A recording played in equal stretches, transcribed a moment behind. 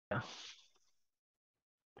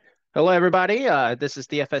Hello, everybody. This is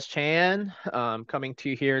DFS Chan, coming to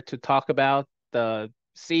you here to talk about the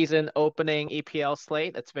season opening EPL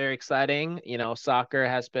slate. It's very exciting. Soccer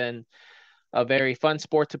has been a very fun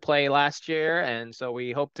sport to play last year, and so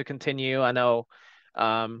we hope to continue. I know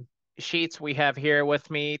Sheets we have here with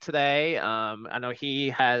me today. I know he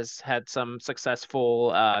has had some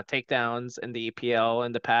successful takedowns in the EPL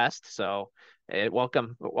in the past. So,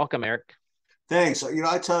 welcome, Eric. Thanks.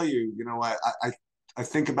 I tell you, I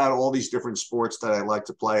think about all these different sports that I like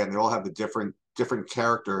to play, and they all have the different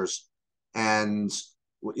characters. And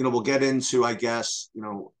we'll get into, I guess,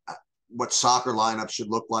 what soccer lineups should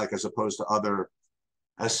look like as opposed to other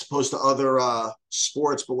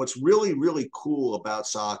sports. But what's really really cool about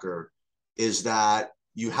soccer is that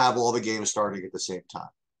you have all the games starting at the same time,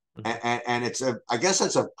 and I guess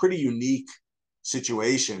that's a pretty unique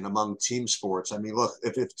situation among team sports. I mean, look,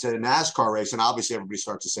 if it's a NASCAR race, and obviously everybody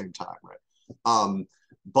starts the same time, right?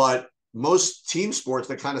 But most team sports,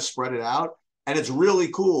 they kind of spread it out, and it's really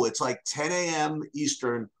cool. It's like 10 a.m.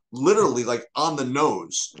 Eastern, literally like on the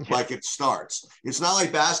nose, Yeah. like it starts. It's not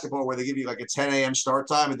like basketball where they give you like a 10 a.m. start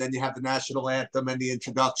time, and then you have the national anthem and the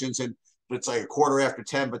introductions, and it's like a quarter after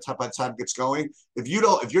 10, but by the time it gets going, if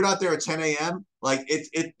you're not there at 10 a.m., like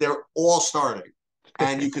they're all starting,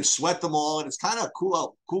 and you could sweat them all, and it's kind of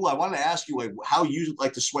cool. Cool. I wanted to ask you like how you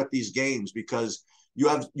like to sweat these games, because you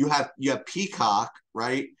have Peacock,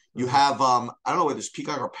 right? You Mhm. have I don't know whether it's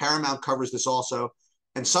Peacock or Paramount covers this also,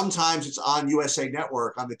 and sometimes it's on USA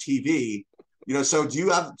Network on the TV. So do you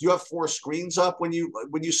have four screens up when you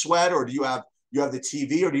sweat, or do you have the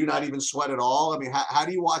TV, or do you not even sweat at all? I mean, how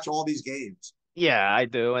do you watch all these games? Yeah, I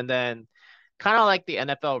do. And then kind of like the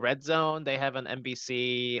NFL Red Zone, they have an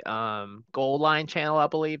NBC goal line channel, I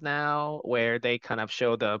believe now, where they kind of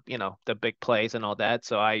show the big plays and all that.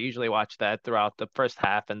 So I usually watch that throughout the first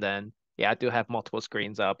half, and then yeah, I do have multiple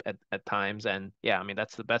screens up at times, and yeah, I mean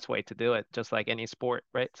that's the best way to do it, just like any sport,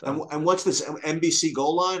 right? So And what's this NBC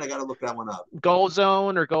goal line? I got to look that one up, goal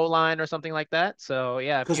zone or goal line or something like that. So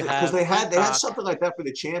yeah, if you because have they had Peacock, something like that for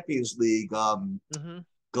the Champions League. hmm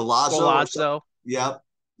Galazzo or something. Golazzo. Hmm. Yep,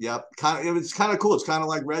 yep. Kind of, it was kind of cool. It's kind of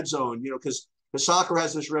like Red Zone, because the soccer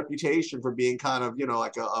has this reputation for being kind of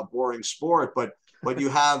like a boring sport, but you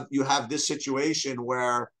have this situation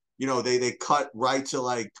where they cut right to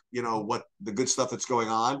like what the good stuff that's going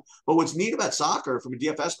on. But what's neat about soccer from a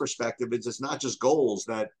DFS perspective is it's not just goals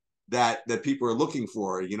that people are looking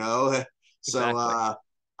for. So Exactly.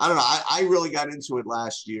 I don't know. I really got into it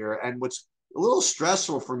last year, and what's a little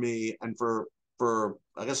stressful for me and for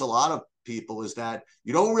I guess a lot of people is that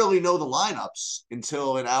you don't really know the lineups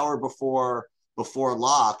until an hour before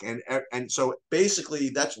lock, and so basically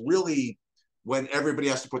that's really when everybody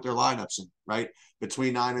has to put their lineups in, right,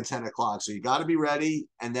 between 9 and 10 o'clock. So you got to be ready,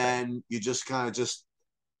 and Right. then you just kind of just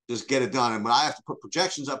get it done. And when I have to put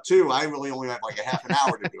projections up too, I really only have like a half an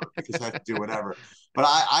hour to do it because I have to do whatever. But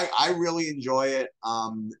I really enjoy it.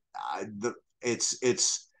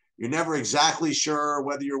 It's you're never exactly sure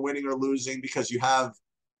whether you're winning or losing, because you have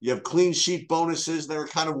clean sheet bonuses that are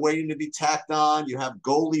kind of waiting to be tacked on. You have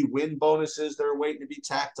goalie win bonuses that are waiting to be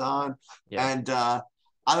tacked on, Yeah. and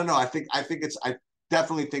I don't know. I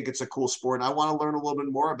definitely think it's a cool sport, and I want to learn a little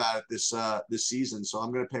bit more about it this season. So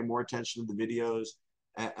I'm going to pay more attention to the videos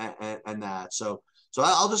and that. So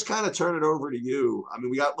I'll just kind of turn it over to you. I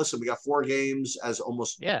mean, we got four games as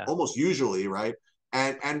almost Yeah. almost usually, right?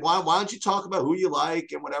 And why don't you talk about who you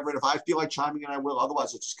like and whatever? And if I feel like chiming in, I will.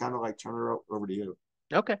 Otherwise, it's just kind of like turn it over to you.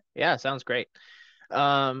 Okay. Yeah, sounds great.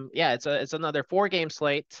 Yeah, it's another four-game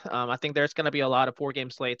slate. I think there's going to be a lot of four-game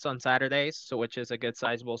slates on Saturdays, so which is a good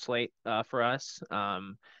sizable slate for us.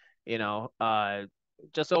 You know,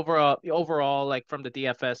 just overall, like from the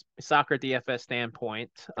DFS soccer DFS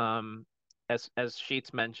standpoint, as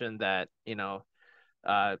Sheets mentioned that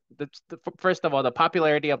first of all, the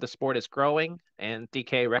popularity of the sport is growing, and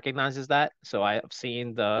DK recognizes that. So I have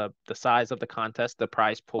seen the size of the contest, the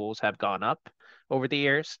prize pools have gone up over the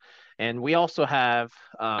years, and we also have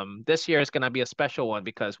this year is going to be a special one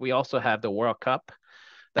because we also have the World Cup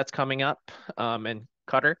that's coming up in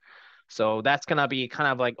Qatar. So that's going to be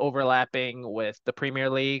kind of like overlapping with the Premier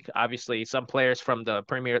League. Obviously, some players from the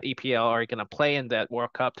Premier EPL are going to play in that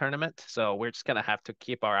World Cup tournament. So we're just going to have to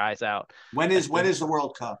keep our eyes out When as is when to is the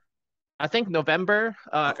World Cup? I think November,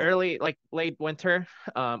 Okay. early like late winter,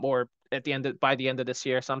 or at the end by the end of this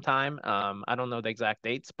year sometime. I don't know the exact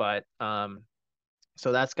dates, but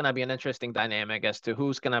so that's gonna be an interesting dynamic as to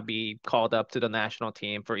who's gonna be called up to the national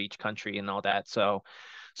team for each country and all that. So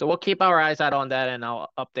we'll keep our eyes out on that, and I'll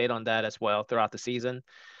update on that as well throughout the season.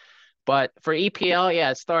 But for EPL,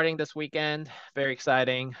 yeah, it's starting this weekend. Very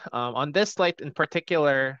exciting. On this slate in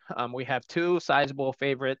particular, we have two sizable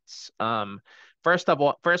favorites.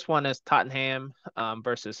 First one is Tottenham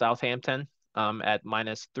versus Southampton at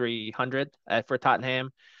minus 300 for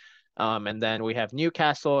Tottenham. And then we have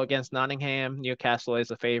Newcastle against Nottingham. Newcastle is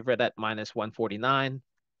a favorite at minus 149,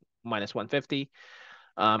 minus 150.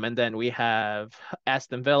 And then we have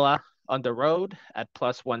Aston Villa on the road at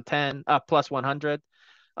plus 110, plus 100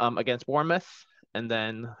 against Bournemouth. And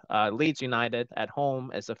then Leeds United at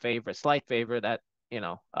home is a favorite, slight favorite at,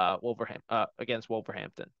 against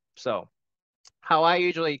Wolverhampton. So how I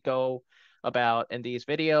usually go about in these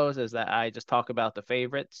videos is that I just talk about the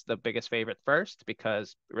favorites, the biggest favorite first,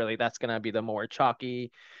 because really that's going to be the more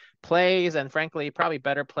chalky plays and frankly, probably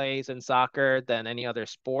better plays in soccer than any other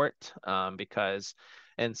sport because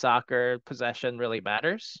in soccer, possession really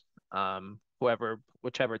matters.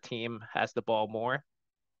 Whichever team has the ball more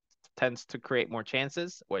tends to create more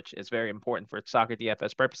chances, which is very important for soccer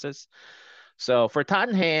DFS purposes. So for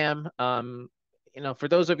Tottenham, for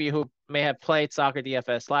those of you who may have played soccer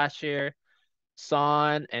DFS last year,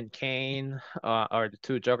 Son and Kane are the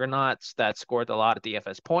two juggernauts that scored a lot of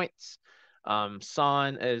DFS points.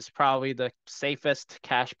 Son is probably the safest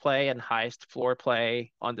cash play and highest floor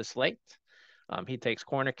play on the slate. He takes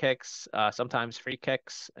corner kicks, sometimes free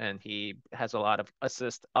kicks, and he has a lot of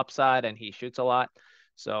assist upside and he shoots a lot.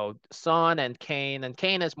 So Son and Kane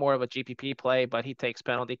is more of a GPP play, but he takes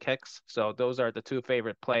penalty kicks. So those are the two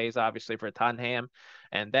favorite plays, obviously, for Tottenham.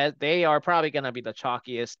 And that they are probably going to be the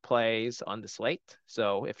chalkiest plays on the slate.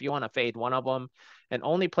 So if you want to fade one of them and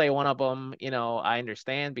only play one of them, I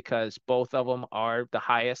understand because both of them are the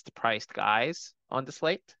highest priced guys on the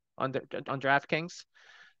slate on DraftKings.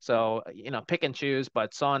 So, pick and choose,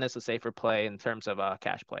 but Son is a safer play in terms of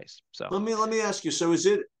cash plays. So, Let me ask you. So is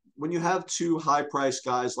it when you have two high priced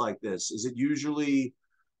guys like this? Is it usually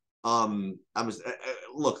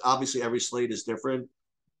look, obviously every slate is different,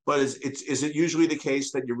 but is it usually the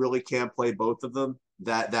case that you really can't play both of them?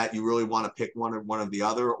 That you really want to pick one of the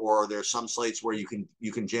other, or are there some slates where you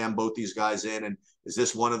can jam both these guys in? And is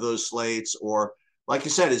this one of those slates, or like you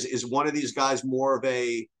said, is one of these guys more of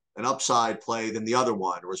an upside play than the other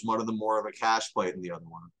one, or is one of them more of a cash play than the other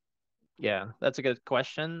one? yeah, that's a good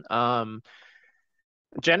question.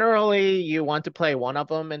 Generally, you want to play one of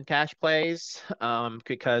them in cash plays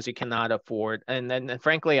because you cannot afford. And then,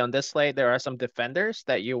 frankly, on this slate, there are some defenders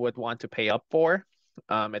that you would want to pay up for.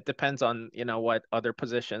 It depends on, what other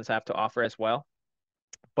positions have to offer as well.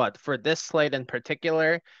 But for this slate in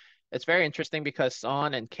particular, it's very interesting because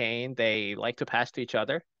Son and Kane, they like to pass to each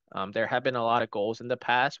other. There have been a lot of goals in the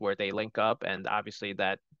past where they link up, and obviously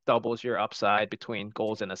that doubles your upside between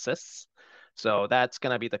goals and assists. So that's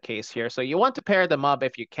going to be the case here. So you want to pair them up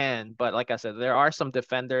if you can, but like I said, there are some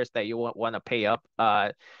defenders that you want to pay up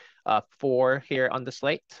for here on the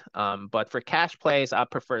slate. But for cash plays, I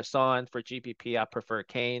prefer Son. For GPP, I prefer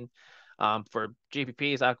Kane. For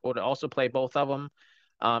GPPs, I would also play both of them.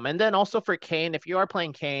 And then also for Kane, if you are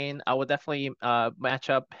playing Kane, I would definitely match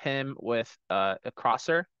up him with a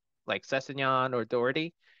crosser like Sessegnon or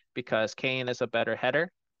Doherty because Kane is a better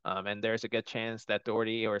header. And there's a good chance that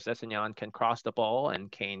Doherty or Sessegnon can cross the ball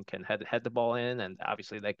and Kane can head the ball in. And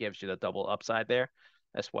obviously that gives you the double upside there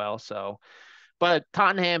as well. So but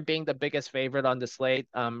Tottenham being the biggest favorite on the slate,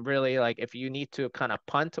 really like if you need to kind of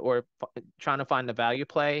punt or trying to find the value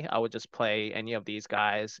play, I would just play any of these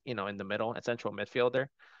guys, in the middle, a central midfielder,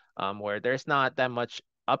 where there's not that much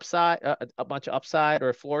upside, much upside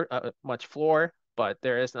or floor, much floor, but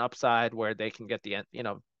there is an upside where they can get the end,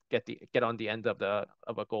 get on the end of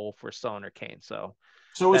a goal for Son or Kane. So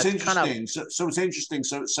So it's that's kind of interesting. So it's interesting.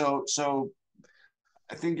 So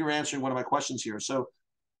I think you're answering one of my questions here. So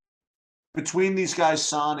between these guys,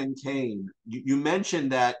 Son and Kane, you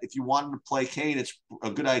mentioned that if you wanted to play Kane, it's a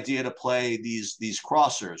good idea to play these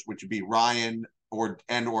crossers, which would be Ryan or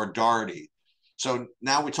Doherty. So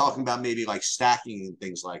now we're talking about maybe like stacking and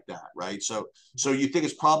things like that, right? So you think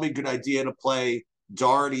it's probably a good idea to play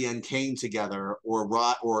Doherty and Kane together, or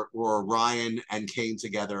Ryan and Kane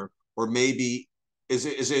together, or maybe is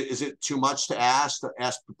it too much to ask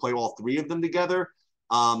to play all three of them together?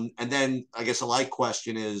 And then I guess a like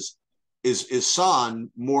question is Son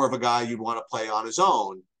more of a guy you'd want to play on his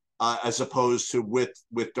own as opposed to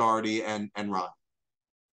with Doherty and Ryan?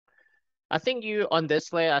 I think you on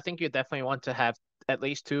this lay, I think you definitely want to have at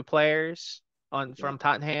least two players on Okay. from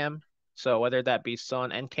Tottenham. So whether that be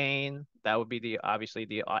Son and Kane, that would be obviously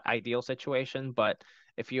the ideal situation. But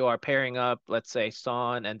if you are pairing up, let's say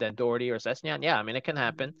Son and then Doherty or Sessegnon, yeah, I mean it can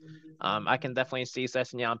happen. I can definitely see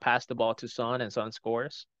Sessegnon pass the ball to Son and Son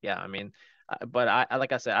scores. Yeah, I mean But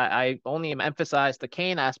like I said, I only emphasize the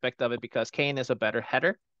Kane aspect of it because Kane is a better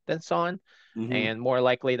header than Son, Mm-hmm. and more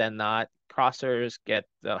likely than not, crossers get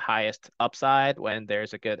the highest upside when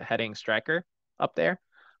there's a good heading striker up there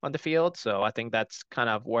on the field. So I think that's kind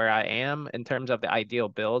of where I am in terms of the ideal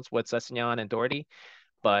builds with Sessegnon and Doherty.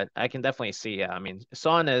 But I can definitely see, yeah, I mean,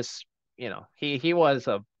 Son is, he was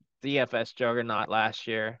a DFS juggernaut last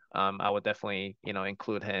year. I would definitely,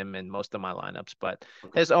 include him in most of my lineups, but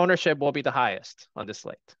Okay. his ownership will be the highest on this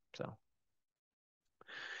slate. So,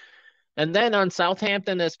 and then on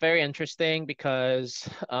Southampton is very interesting because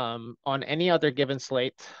on any other given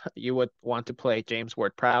slate, you would want to play James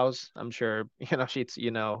Ward-Prowse. I'm sure, Sheets,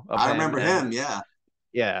 of I him. remember And him. Yeah.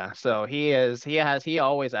 yeah, so he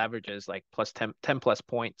always averages like plus 10 plus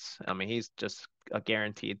points. I mean, he's just a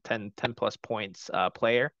guaranteed 10 plus points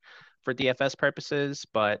player for DFS purposes.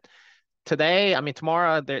 But today, I mean,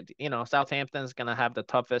 tomorrow, Southampton's gonna have the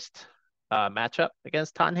toughest matchup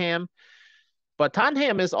against Tottenham. But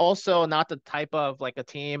Tottenham is also not the type of like a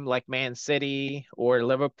team like Man City or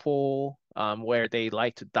Liverpool, where they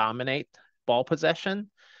like to dominate ball possession.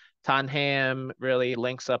 Tottenham really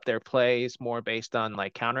links up their plays more based on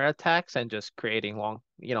like counterattacks and just creating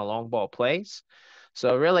long ball plays.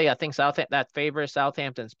 So really, I think that favors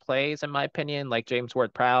Southampton's plays, in my opinion, like James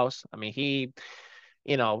Ward-Prowse. I mean, he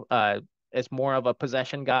you know, uh, is more of a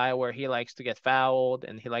possession guy where he likes to get fouled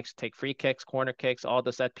and he likes to take free kicks, corner kicks, all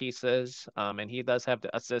the set pieces. And he does have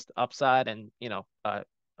the assist upside and,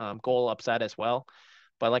 goal upside as well.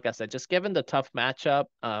 But like I said, just given the tough matchup,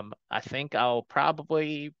 I think I'll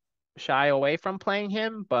probably shy away from playing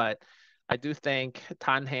him. But I do think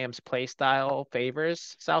Tottenham's play style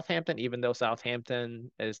favors Southampton, even though Southampton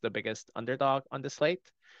is the biggest underdog on the slate.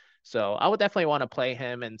 So I would definitely want to play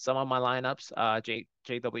him in some of my lineups,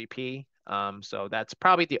 JWP. So that's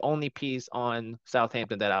probably the only piece on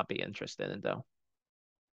Southampton that I'll be interested in, though.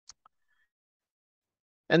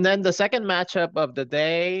 And then the second matchup of the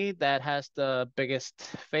day that has the biggest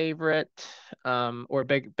favorite, or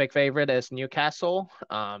big favorite is Newcastle.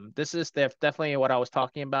 This is definitely what I was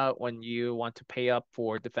talking about when you want to pay up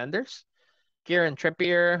for defenders. Kieran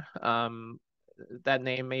Trippier, that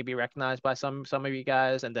name may be recognized by some of you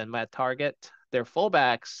guys, and then Matt Target. Their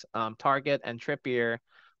fullbacks, Target and Trippier,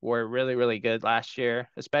 were really really good last year,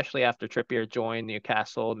 especially after Trippier joined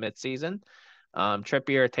Newcastle mid-season.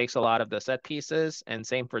 Trippier takes a lot of the set pieces, and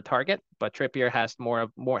same for Target, but Trippier has more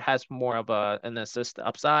of an assist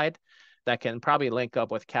upside that can probably link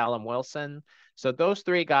up with Callum Wilson. So those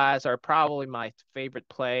three guys are probably my favorite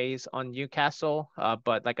plays on Newcastle.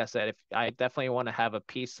 But like I said, if I definitely want to have a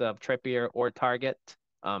piece of Trippier or Target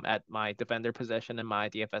at my defender position in my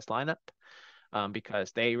DFS lineup,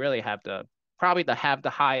 because they really have the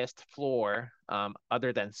highest floor,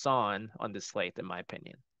 other than Son on this slate, in my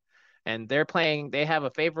opinion. And they have a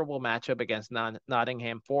favorable matchup against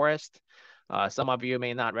Nottingham Forest. Some of you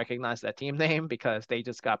may not recognize that team name because they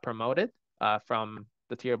just got promoted from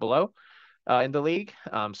the tier below in the league.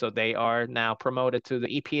 So they are now promoted to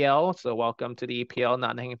the EPL. So welcome to the EPL,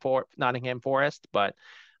 Nottingham Forest. But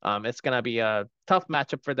it's going to be a tough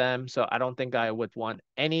matchup for them. So I don't think I would want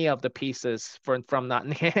any of the pieces from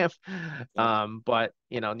Nottingham. Yeah. But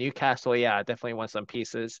Newcastle, yeah, I definitely want some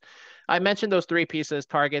pieces. I mentioned those three pieces: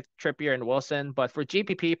 Target, Trippier, and Wilson. But for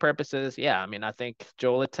GPP purposes, yeah, I mean, I think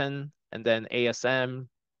Joelinton and then ASM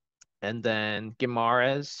and then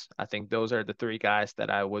Guimaraes. I think those are the three guys that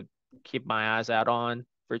I would keep my eyes out on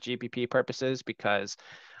for GPP purposes, because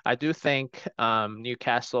I do think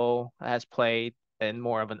Newcastle has played in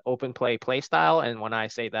more of an open play style. And when I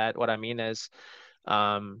say that, what I mean is,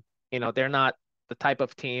 they're not the type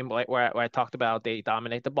of team like where I talked about they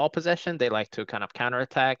dominate the ball possession. They like to kind of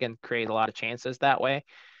counterattack and create a lot of chances that way.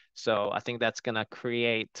 So I think that's going to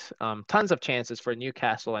create tons of chances for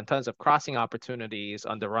Newcastle and tons of crossing opportunities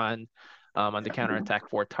on the run, on the counterattack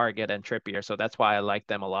for Target and Trippier. So that's why I like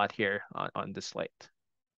them a lot here on this slate.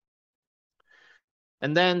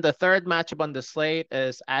 And then the third matchup on the slate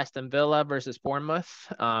is Aston Villa versus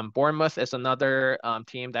Bournemouth. Bournemouth is another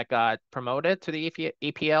team that got promoted to the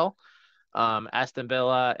EPL. Aston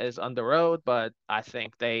Villa is on the road, but I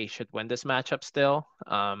think they should win this matchup still.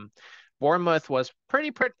 Bournemouth was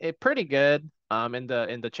pretty good in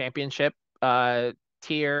the championship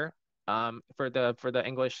tier, for the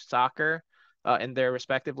English soccer, in their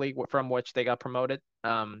respective league from which they got promoted.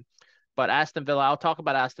 But Aston Villa, I'll talk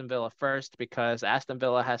about Aston Villa first because Aston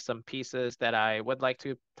Villa has some pieces that I would like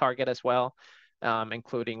to target as well,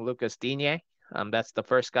 including Lucas Digne. That's the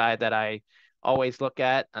first guy that I always look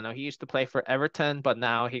at. I know he used to play for Everton, but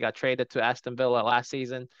now he got traded to Aston Villa last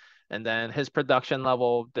season. And then his production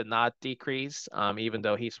level did not decrease, even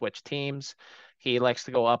though he switched teams. He likes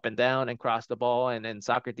to go up and down and cross the ball. And in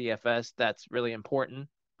soccer DFS, that's really important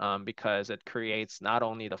because it creates not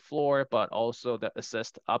only the floor, but also the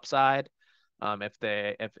assist upside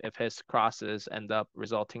if his crosses end up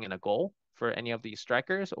resulting in a goal for any of these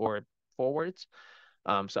strikers or forwards.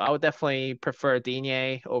 So I would definitely prefer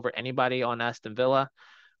Digne over anybody on Aston Villa.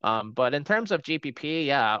 But in terms of GPP,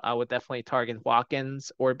 yeah, I would definitely target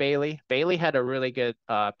Watkins or Bailey. Bailey had a really good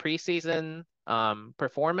preseason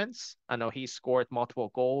performance. I know he scored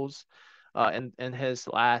multiple goals in his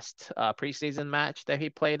last preseason match that he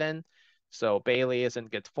played in. So Bailey is in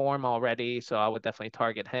good form already, so I would definitely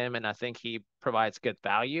target him, and I think he provides good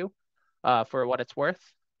value for what it's worth.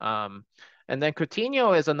 Um, and then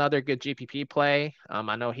Coutinho is another good GPP play.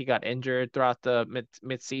 I know he got injured throughout the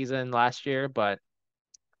mid season last year, but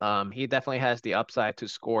he definitely has the upside to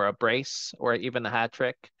score a brace or even a hat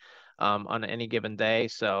trick on any given day.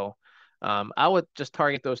 So I would just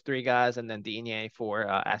target those three guys and then Digne for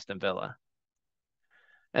Aston Villa.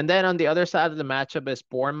 And then on the other side of the matchup is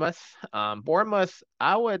Bournemouth. Bournemouth,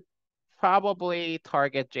 I would probably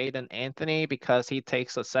target Jaden Anthony because he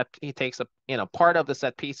takes a part of the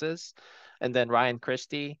set pieces, and then Ryan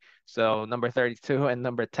Christie, so number 32 and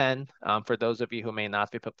number 10. For those of you who may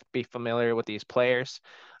not be familiar with these players,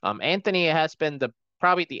 Anthony has been the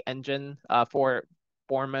probably the engine for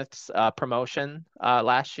Bournemouth's promotion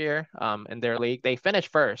last year in their league. They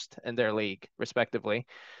finished first in their league, respectively.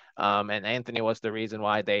 And Anthony was the reason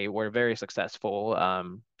why they were very successful.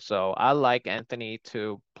 So I like Anthony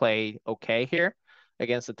to play okay here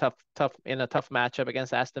against a tough matchup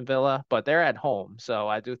against Aston Villa, but they're at home, so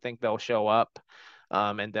I do think they'll show up,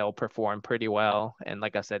 and they'll perform pretty well. And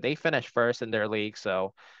like I said, they finished first in their league,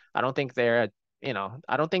 so I don't think I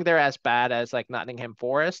don't think they're as bad as like Nottingham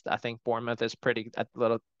Forest. I think Bournemouth is pretty a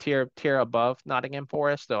little tier above Nottingham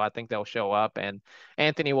Forest, so I think they'll show up. And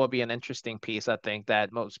Anthony will be an interesting piece. I think that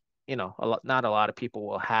not a lot of people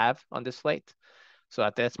will have on this slate. So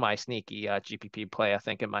that's my sneaky GPP play, I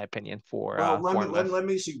think, in my opinion, for Well, Bournemouth. let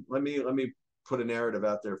me see. Let me put a narrative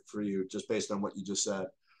out there for you, just based on what you just said.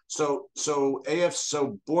 So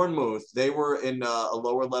Bournemouth, they were in a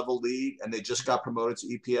lower level league, and they just got promoted to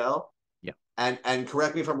EPL. Yeah. And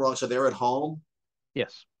correct me if I'm wrong. So they're at home,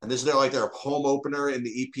 Yes. and this is their home opener in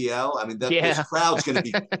the EPL. I mean, that this Yeah. crowd's going to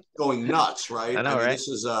be going nuts, right? I I know, mean, right? this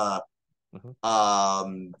is Mhm.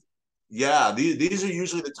 um yeah, these are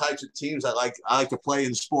usually the types of teams I like to play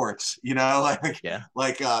in sports. Yeah.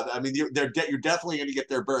 I mean, you're definitely going to get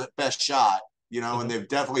their best shot. And Mhm. they've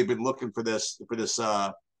definitely been looking for this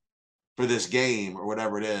game or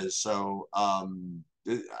whatever it is. So I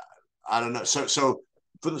don't know. So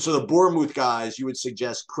the Bournemouth guys, you would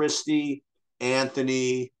suggest Christie,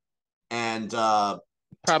 Anthony, and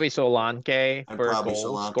Probably Solanke for probably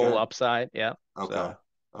goal Solanke. upside. Yeah. Okay, So.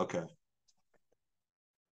 okay.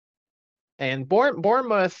 And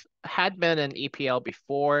Bournemouth had been in EPL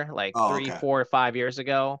before, like Oh, three, okay, 4 or 5 years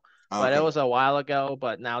ago, but it okay. was a while ago.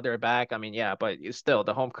 But now they're back. I mean, yeah, but still,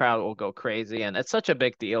 the home crowd will go crazy, and it's such a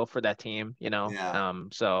big deal for that team, you know. Yeah,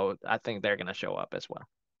 So I think they're gonna show up as well.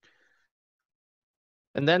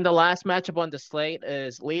 And then the last matchup on the slate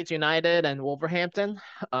is Leeds United and Wolverhampton.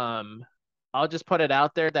 Um, I'll just put it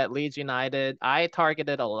out there that Leeds United, I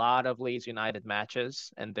targeted a lot of Leeds United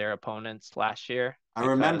matches and their opponents last year I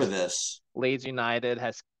remember because this. Leeds United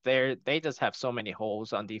they just have so many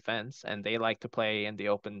holes on defense, and they like to play in the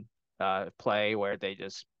open play where they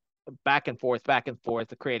just back and forth,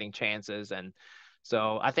 creating chances. And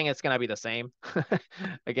so I think it's gonna be the same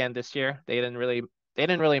again this year. They didn't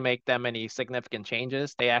really make that many significant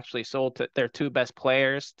changes. They actually sold their two best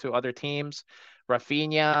players to other teams.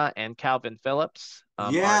 Rafinha and Calvin Phillips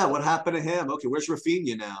are Yeah, what happened to him? Okay, where's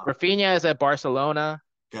Rafinha now? Rafinha is at Barcelona,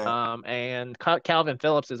 Okay, and Calvin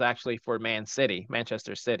Phillips is actually for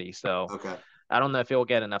Manchester City. So okay. I don't know if he'll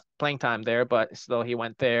get enough playing time there, but still he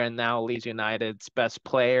went there, and now Leeds United's best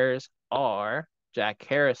players are Jack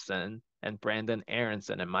Harrison and Brandon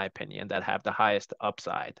Aronson, in my opinion, that have the highest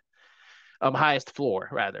upside, highest floor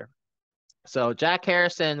rather. So Jack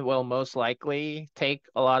Harrison will most likely take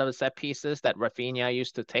a lot of the set pieces that Rafinha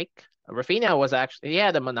used to take. Rafinha was actually he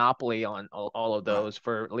had a monopoly on all of Right. those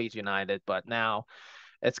for Leeds United, but now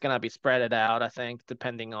it's going to be spread it out, I think,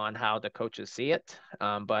 depending on how the coaches see it.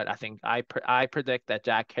 But I think I predict that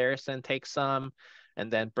Jack Harrison takes some,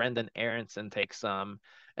 and then Brendan Aronson takes some,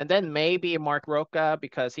 and then maybe Mark Roca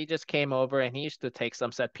because he just came over and he used to take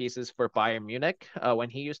some set pieces for Bayern Munich when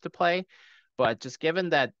he used to play. But just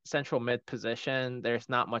given that central mid position, there's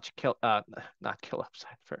not much not kill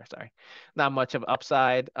upside for sorry, not much of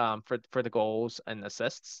upside for the goals and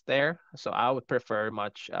assists there. So I would prefer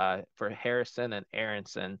much for Harrison and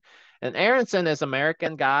Aronson. And Aronson is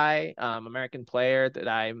American guy, American player that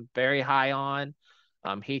I'm very high on.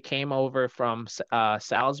 He came over from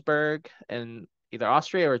Salzburg in either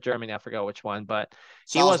Austria or Germany, I forget which one, but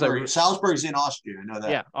he was a Salzburg's in Austria. I know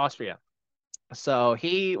that. yeah, Austria. So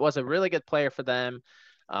he was a really good player for them.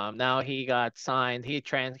 Now he got signed.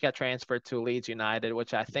 Got transferred to Leeds United,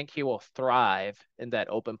 which I think he will thrive in that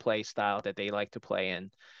open play style that they like to play in.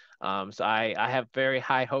 So I have very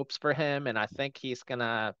high hopes for him, and I think he's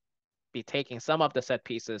gonna be taking some of the set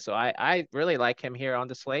pieces. So I really like him here on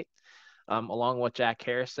the slate, along with Jack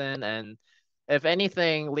Harrison. And if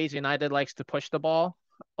anything, Leeds United likes to push the ball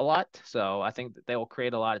a lot, so I think that they will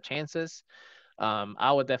create a lot of chances.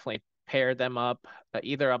 I would definitely pair them up,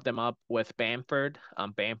 either of them up with Bamford.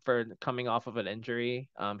 Bamford coming off of an injury.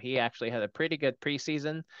 He actually had a pretty good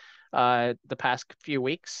preseason the past few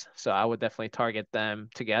weeks, so I would definitely target them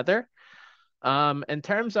together. In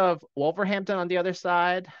terms of Wolverhampton on the other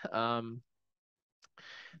side,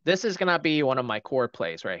 this is gonna be one of my core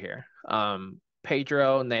plays right here.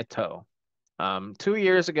 Pedro Neto. 2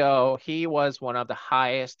 years ago, he was one of the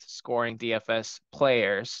highest scoring DFS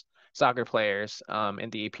players, soccer players, in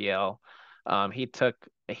the EPL.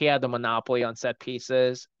 He had the monopoly on set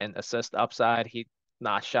pieces and assist upside. He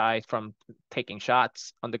not shy from taking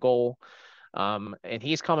shots on the goal. And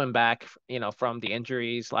he's coming back, from the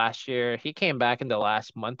injuries last year. He came back in the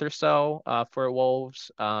last month or so, for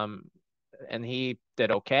Wolves. And he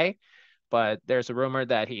did okay, but there's a rumor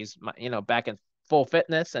that he's, back in full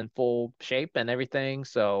fitness and full shape and everything.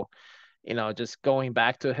 So, just going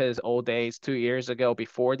back to his old days 2 years ago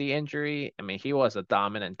before the injury, I mean, he was a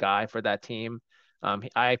dominant guy for that team.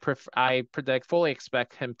 I predict fully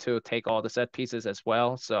expect him to take all the set pieces as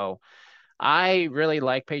well. So I really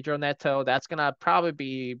like Pedro Neto. That's gonna probably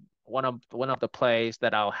be one of the plays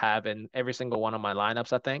that I'll have in every single one of my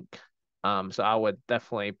lineups, I think. So I would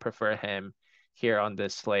definitely prefer him here on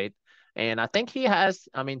this slate. And I think he has,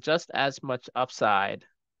 I mean, just as much upside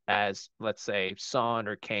as, let's say, Son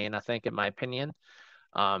or Kane, I think, in my opinion.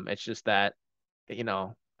 It's just that,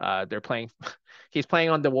 they're playing, he's playing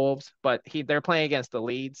on the Wolves, but they're playing against the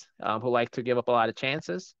Leeds, who like to give up a lot of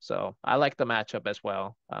chances. So I like the matchup as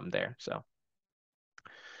well, there. So,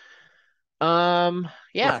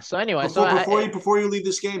 yeah. So anyway, so Before you leave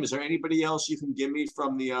this game, is there anybody else you can give me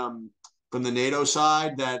from the NATO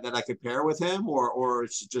side that I could pair with him, or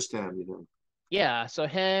it's just him? Yeah, so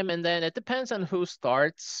him, and then it depends on who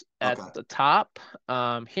starts at Okay. the top.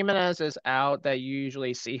 Jimenez is out. That you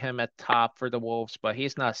usually see him at top for the Wolves, but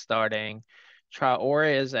he's not starting.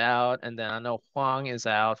 Traore is out, and then I know Huang is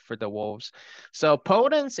out for the Wolves. So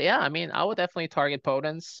Podence, yeah, I mean, I would definitely target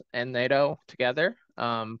Podence and NATO together.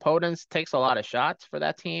 Podence takes a lot of shots for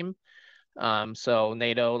that team. So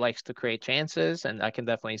NATO likes to create chances, and I can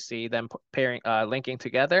definitely see them linking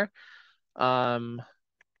together. Um,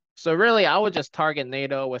 so really, I would just target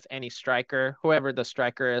NATO with any striker, whoever the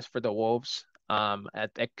striker is for the Wolves.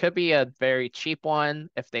 It could be a very cheap one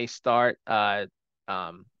if they start. I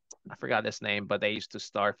forgot his name, but they used to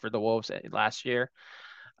start for the Wolves last year.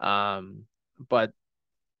 Um, but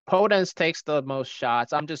Podence takes the most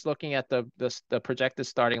shots. I'm just looking at the projected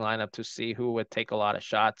starting lineup to see who would take a lot of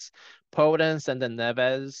shots. Podence and then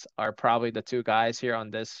Neves are probably the two guys here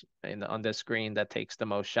on this screen that takes the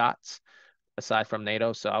most shots aside from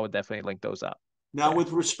NATO. So I would definitely link those up Now, there.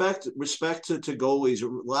 with respect to goalies,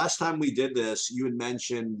 last time we did this, you had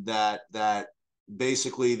mentioned that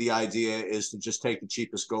basically the idea is to just take the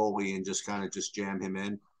cheapest goalie and just kind of just jam him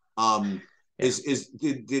in. Yeah.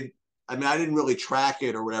 Did I mean, I didn't really track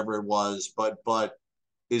it or whatever it was, but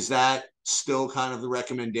is that still kind of the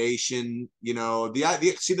recommendation? See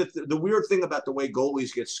the weird thing about the way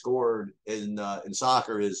goalies get scored in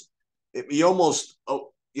soccer is you almost I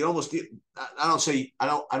don't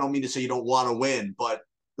mean to say you don't want to win, but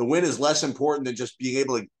the win is less important than just being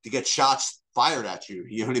able to get shots fired at you.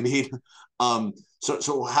 You know what I mean?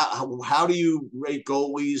 So how do you rate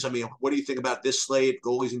goalies? I mean, what do you think about this slate,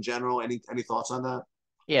 goalies in general? Any thoughts on that?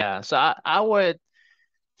 Yeah. So I would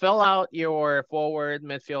fill out your forward,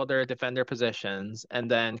 midfielder, defender positions, and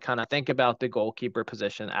then kind of think about the goalkeeper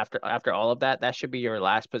position after all of that. That should be your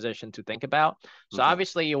last position to think about. So Okay.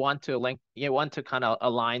 obviously you want to kind of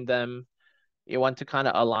align them. You want to kind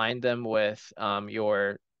of align them with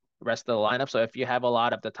your rest of the lineup. So if you have a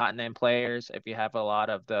lot of the Tottenham players, if you have a lot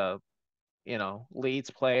of the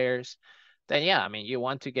Leeds players, then yeah, I mean, you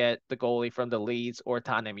want to get the goalie from the Leeds or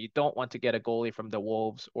Tottenham. You don't want to get a goalie from the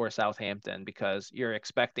Wolves or Southampton because you're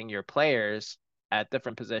expecting your players at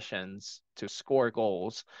different positions to score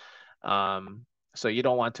goals. Um, so you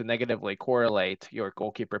don't want to negatively correlate your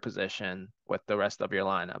goalkeeper position with the rest of your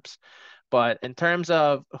lineups. But in terms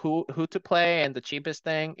of who to play and the cheapest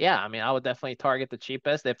thing, yeah, I mean, I would definitely target the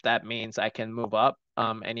cheapest if that means I can move up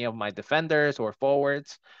any of my defenders or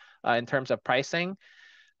forwards in terms of pricing.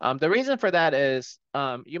 The reason for that is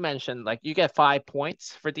you mentioned like you get 5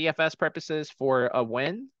 points for DFS purposes for a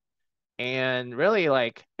win. And really,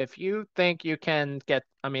 like, if you think you can get,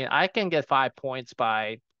 I mean, I can get 5 points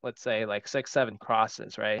by, let's say, like 6, 7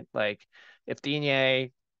 crosses, right? Like, if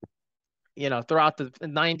Digne, throughout the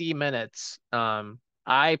 90 minutes, I'm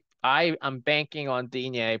banking on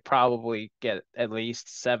Digne probably get at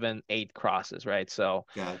least 7, 8 crosses, right? So,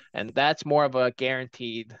 Yeah. and that's more of a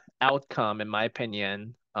guaranteed outcome, in my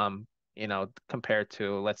opinion, compared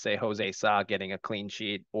to, let's say, Jose Sa getting a clean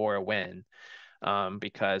sheet or a win,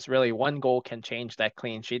 because really one goal can change that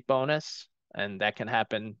clean sheet bonus, and that can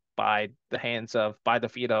happen by the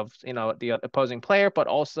feet of the opposing player, but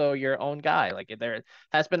also your own guy. Like there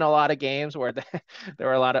has been a lot of games where there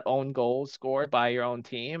are a lot of own goals scored by your own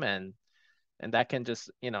team, and that can just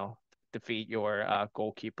defeat your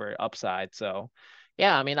goalkeeper upside. So.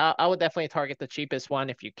 Yeah, I mean, I would definitely target the cheapest one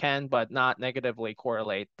if you can, but not negatively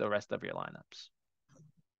correlate the rest of your lineups.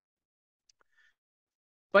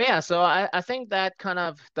 But yeah, so I think that kind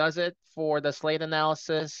of does it for the slate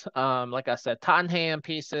analysis. Like I said, Tottenham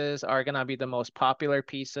pieces are gonna be the most popular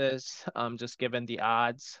pieces, just given the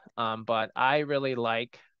odds. But I really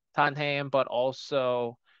like Tottenham, but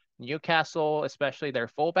also Newcastle, especially their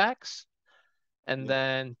fullbacks, and Yeah.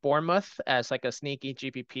 then Bournemouth as like a sneaky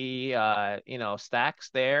GPP, stacks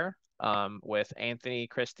there, with Anthony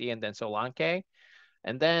Christie and then Solanke.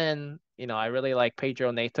 And then, I really like Pedro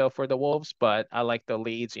Neto for the Wolves, but I like the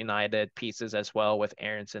Leeds United pieces as well with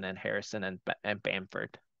Aronson and Harrison and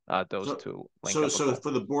Bamford. Those So two link so up a so goal. for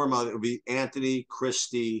the Bournemouth, it would be Anthony,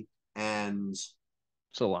 Christie, and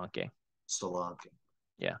Solanke. Solanke.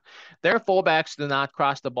 Yeah. Their fullbacks do not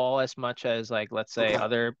cross the ball as much as like let's say Okay.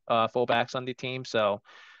 other fullbacks on the team. So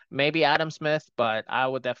maybe Adam Smith, but I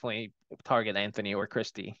would definitely target Anthony or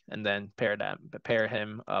Christie and then pair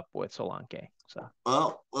him up with Solanke. So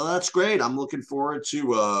Well, that's great. I'm looking forward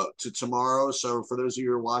to tomorrow. So for those of you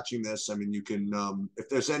who are watching this, I mean, you can if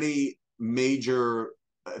there's any major,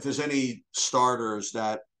 if there's any starters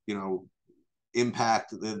that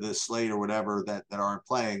impact the slate or whatever that aren't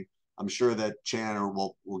playing, I'm sure that Chan or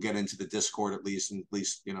will get into the Discord at least and at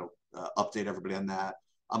least update everybody on that.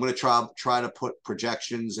 I'm going to try to put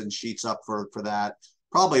projections and sheets up for that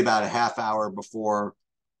probably about a half hour before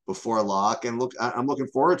lock, and I'm looking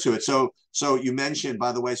forward to it. So you mentioned,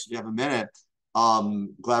 by the way, so you have a minute.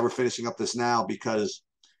 Glad we're finishing up this now because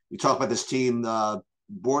you talk about this team,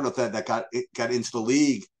 Bournemouth that got into the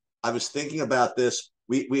league. I was thinking about this.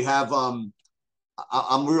 We have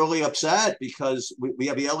I'm really upset because we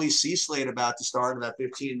have the LEC slate about to start in about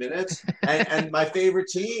 15 minutes. And my favorite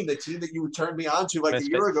team, the team that you turned me on to like a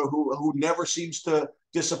year Misfits. ago, who never seems to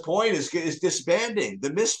disappoint, is disbanding.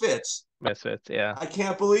 The Misfits. Misfits, yeah. I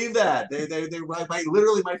can't believe that. They're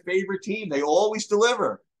literally my favorite team. They always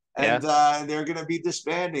deliver. Yeah. And they're going to be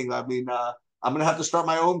disbanding. I mean, I'm going to have to start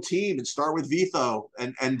my own team and start with Vito,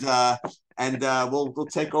 and we'll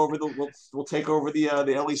take over we'll take over the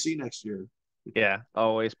LEC next year. Yeah,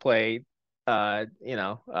 always play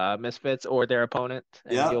misfits or their opponent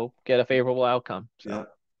and Yep. you'll get a favorable outcome. So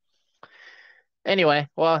Yep. anyway,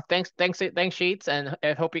 well, thanks Sheets, and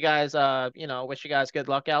I hope you guys wish you guys good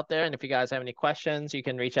luck out there, and if you guys have any questions, you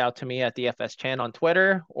can reach out to me at DFS Chan on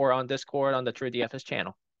Twitter or on Discord on the True DFS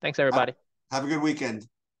channel. Thanks Have, everybody. have a good weekend.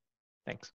 Thanks.